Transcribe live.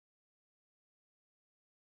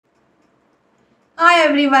Hi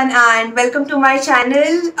everyone and welcome to my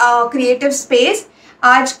channel creative space.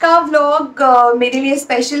 आज का vlog मेरे लिए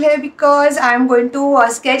स्पेशल है because I am going to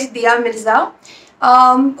sketch दिया मिर्ज़ा।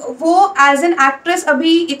 वो एज एन एक्ट्रेस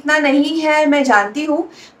अभी इतना नहीं है, मैं जानती हूँ,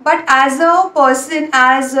 but as a person,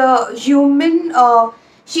 as a human,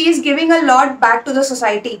 she is giving a lot back to the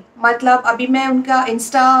society. मतलब अभी मैं उनका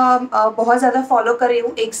इंस्टा बहुत ज़्यादा फॉलो कर रही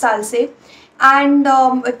हूँ 1 साल से। एंड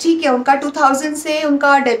ठीक है, उनका 2000 से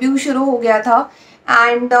उनका डेब्यू शुरू हो गया था।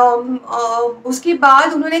 एंड उसके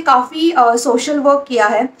बाद उन्होंने काफ़ी सोशल वर्क किया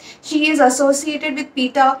है। शी इज़ एसोसिएटेड विद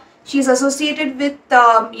पीटा, she is associated with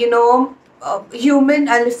human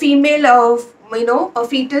and female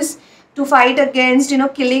fetus to fight against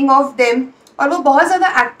killing of them। और वो बहुत ज़्यादा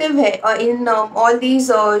एक्टिव है in all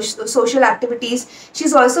these social activities. She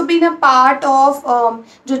is also been a part of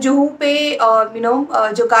जो जुहू पे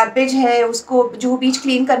जो garbage है उसको जुहू बीच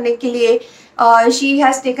क्लीन करने के लिए she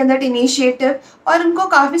has taken that initiative. और उनको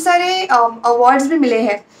काफ़ी सारे अवार्ड्स भी मिले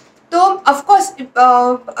हैं। तो ऑफ कोर्स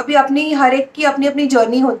अभी अपनी हर एक की अपनी अपनी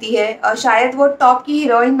जर्नी होती है। शायद वो टॉप की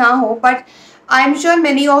हीरोइन ना हो, but I am sure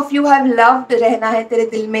many of you have loved रहना है तेरे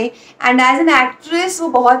दिल में। एंड एज एन एक्ट्रेस वो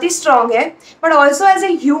बहुत ही स्ट्रांग है, but also as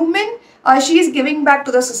a human she is giving back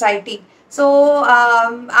to the society. So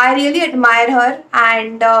I really admire her,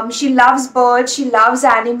 and she loves birds, she loves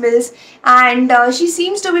animals, and she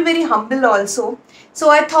seems to be very humble also.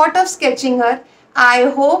 So I thought of sketching her. I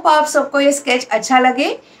hope आप सबको ये sketch अच्छा लगे.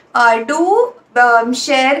 Do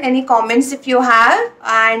share any comments if you have,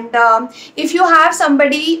 and if you have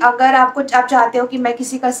somebody, अगर आप चाहते हो कि मैं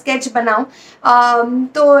किसी का sketch बनाऊँ,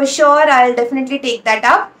 तो sure I'll definitely take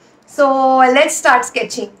that up. So let's start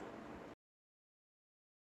sketching.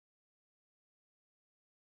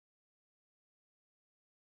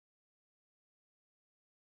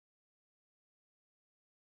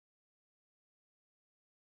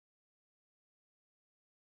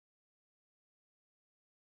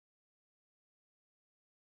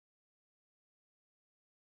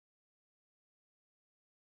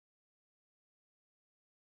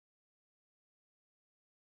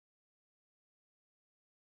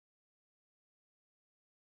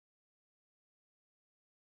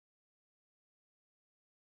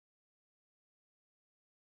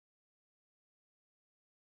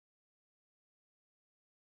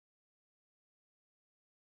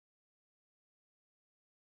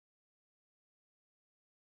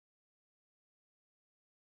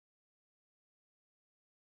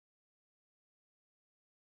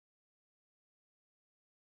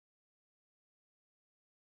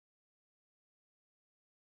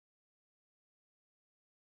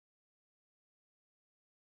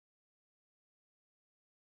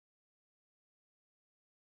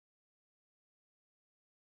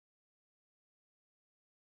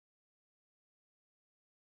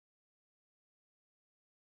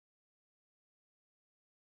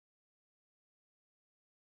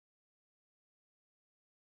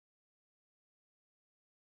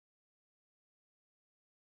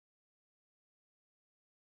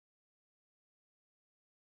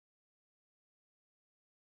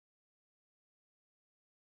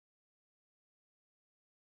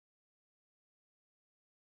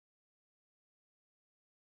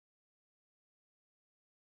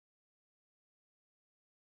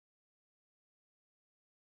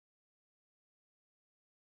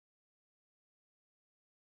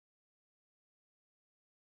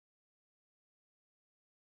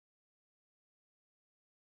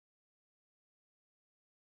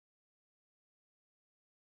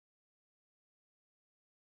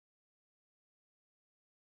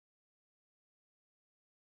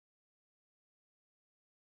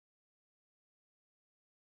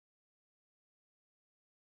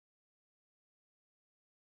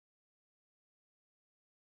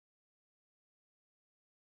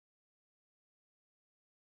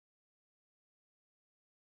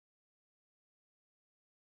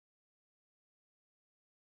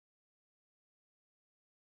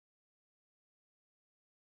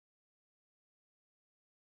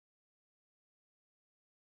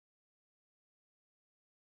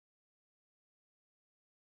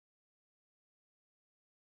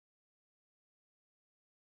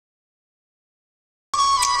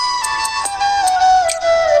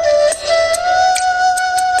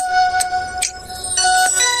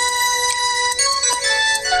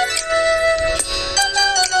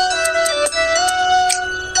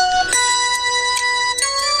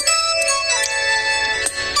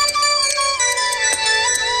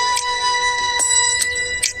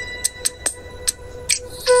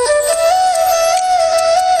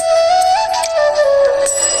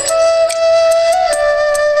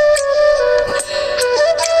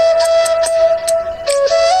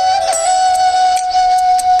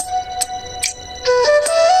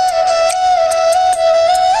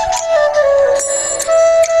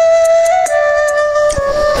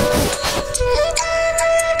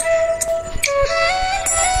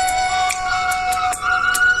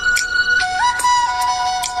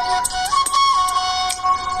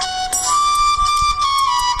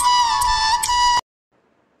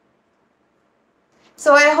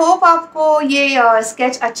 So I hope आपको ये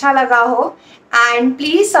स्केच अच्छा लगा हो, and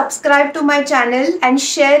please subscribe to my channel and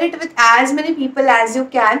share it with age many people as you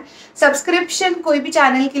can. Subscription कोई भी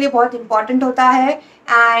channel के लिए बहुत इंपॉर्टेंट होता है,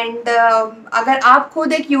 एंड अगर आप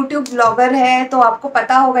खुद एक यूट्यूब ब्लॉगर है तो आपको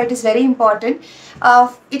पता होगा it is very important.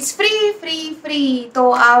 It's free free free, तो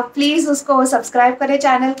आप प्लीज़ उसको सब्सक्राइब करें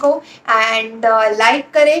चैनल को, एंड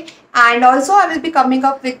लाइक करें. And also I will be coming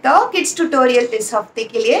up with the kids tutorial इस हफ्ते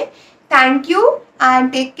के लिए. Thank you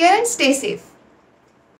and take care and stay safe.